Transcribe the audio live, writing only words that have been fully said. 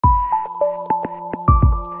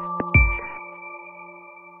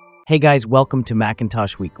Hey guys, welcome to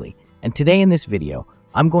Macintosh Weekly, and today in this video,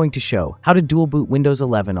 I'm going to show how to dual boot Windows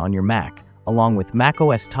 11 on your Mac, along with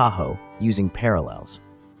macOS Tahoe using Parallels.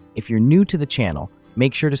 If you're new to the channel,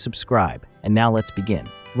 make sure to subscribe, and now let's begin.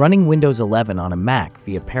 Running Windows 11 on a Mac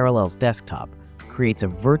via Parallels Desktop creates a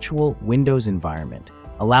virtual Windows environment,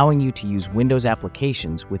 allowing you to use Windows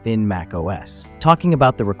applications within macOS. Talking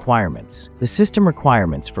about the requirements, the system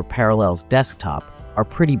requirements for Parallels Desktop are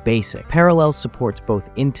pretty basic. Parallels supports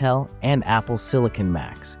both Intel and Apple Silicon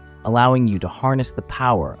Macs, allowing you to harness the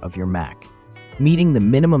power of your Mac. Meeting the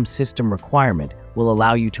minimum system requirement will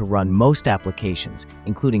allow you to run most applications,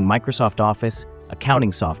 including Microsoft Office,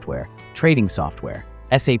 accounting software, trading software,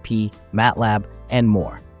 SAP, MATLAB, and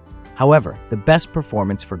more. However, the best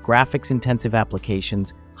performance for graphics-intensive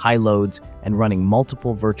applications, high loads, and running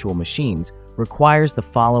multiple virtual machines requires the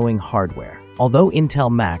following hardware. Although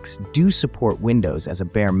Intel Macs do support Windows as a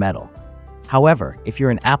bare metal, however, if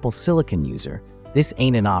you're an Apple Silicon user, this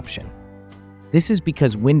ain't an option. This is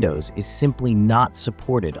because Windows is simply not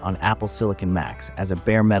supported on Apple Silicon Macs as a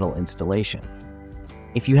bare metal installation.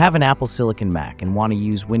 If you have an Apple Silicon Mac and want to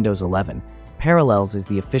use Windows 11, Parallels is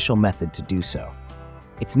the official method to do so.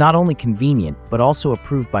 It's not only convenient, but also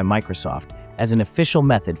approved by Microsoft as an official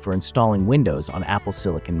method for installing Windows on Apple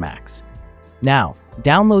Silicon Macs. Now,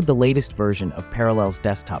 download the latest version of Parallels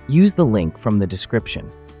Desktop. Use the link from the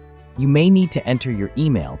description. You may need to enter your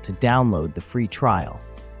email to download the free trial.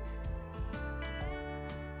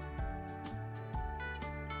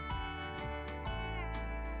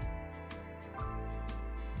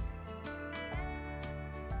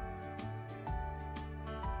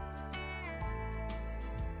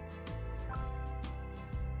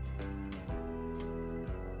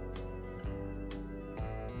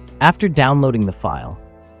 After downloading the file,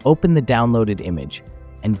 open the downloaded image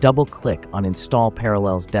and double-click on Install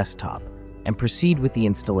Parallels Desktop and proceed with the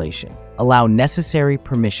installation. Allow necessary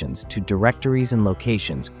permissions to directories and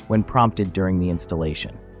locations when prompted during the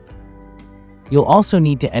installation. You'll also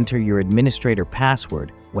need to enter your administrator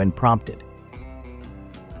password when prompted.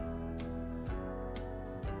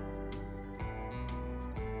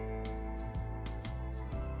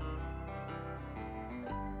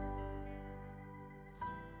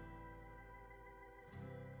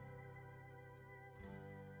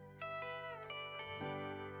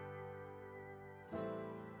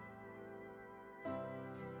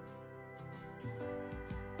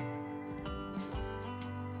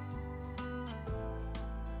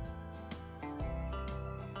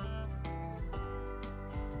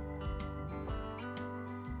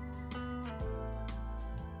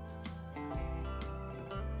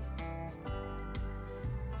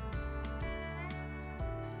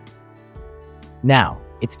 Now,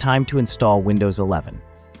 it's time to install Windows 11.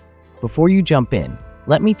 Before you jump in,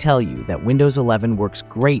 let me tell you that Windows 11 works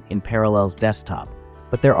great in Parallels Desktop,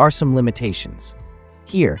 but there are some limitations.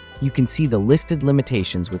 Here, you can see the listed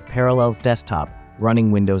limitations with Parallels Desktop running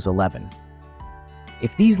Windows 11.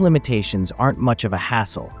 If these limitations aren't much of a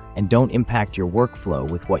hassle and don't impact your workflow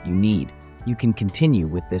with what you need, you can continue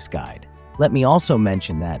with this guide. Let me also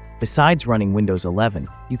mention that, besides running Windows 11,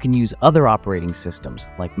 you can use other operating systems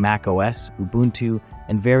like macOS, Ubuntu,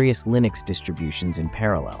 and various Linux distributions in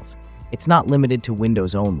Parallels. It's not limited to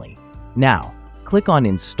Windows only. Now, click on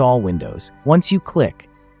Install Windows. Once you click,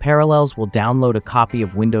 Parallels will download a copy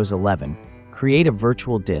of Windows 11, create a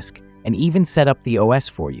virtual disk, and even set up the OS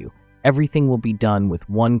for you. Everything will be done with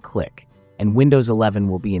one click, and Windows 11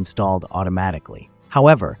 will be installed automatically.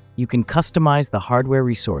 However, you can customize the hardware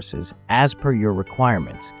resources as per your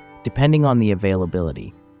requirements, depending on the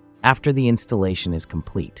availability, after the installation is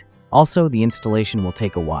complete. Also, the installation will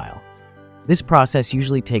take a while. This process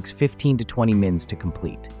usually takes 15 to 20 minutes to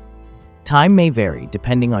complete. Time may vary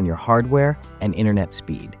depending on your hardware and internet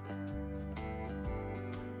speed.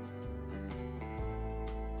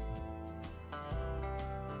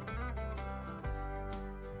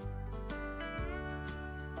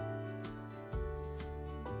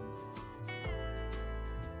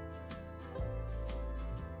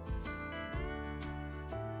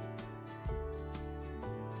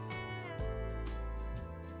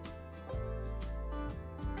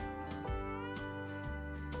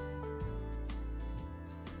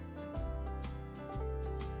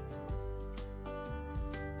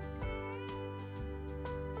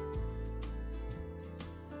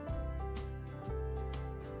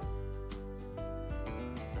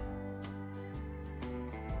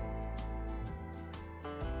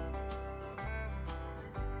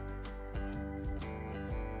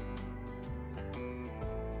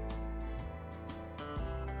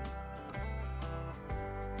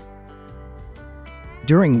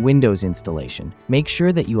 During Windows installation, make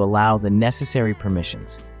sure that you allow the necessary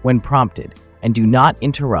permissions when prompted and do not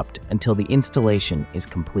interrupt until the installation is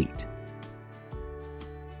complete.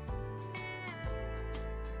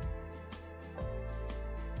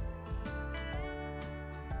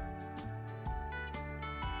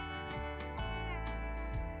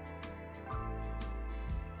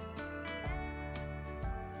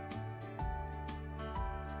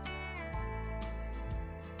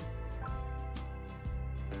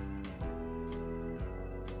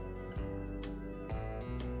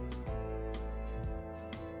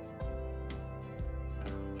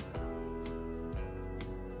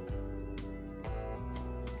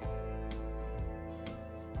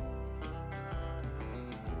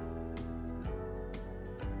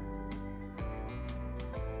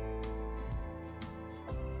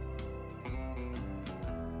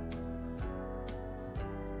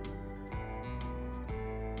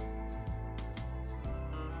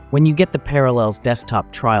 When you get the Parallels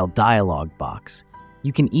desktop trial dialog box,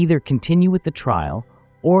 you can either continue with the trial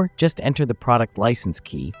or just enter the product license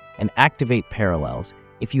key and activate Parallels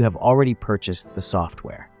if you have already purchased the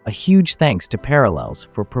software. A huge thanks to Parallels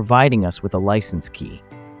for providing us with a license key.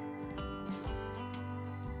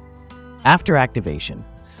 After activation,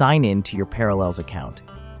 sign in to your Parallels account.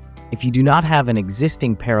 If you do not have an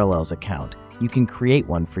existing Parallels account, you can create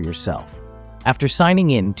one for yourself. After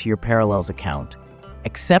signing in to your Parallels account,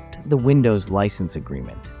 accept the Windows license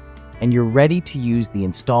agreement, and you're ready to use the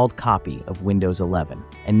installed copy of Windows 11.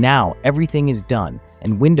 And now everything is done,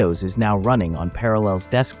 and Windows is now running on Parallels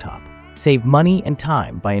Desktop. Save money and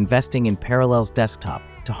time by investing in Parallels Desktop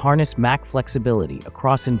to harness Mac flexibility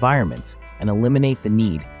across environments and eliminate the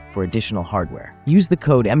need for additional hardware. Use the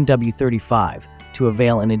code MW35 to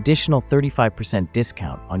avail an additional 35%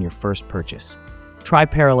 discount on your first purchase. Try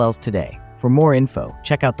Parallels today. For more info,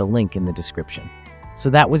 check out the link in the description. So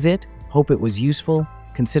that was it. Hope it was useful.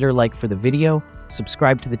 Consider like for the video,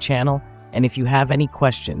 subscribe to the channel, and if you have any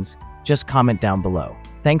questions, just comment down below.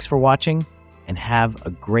 Thanks for watching, and have a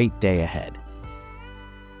great day ahead.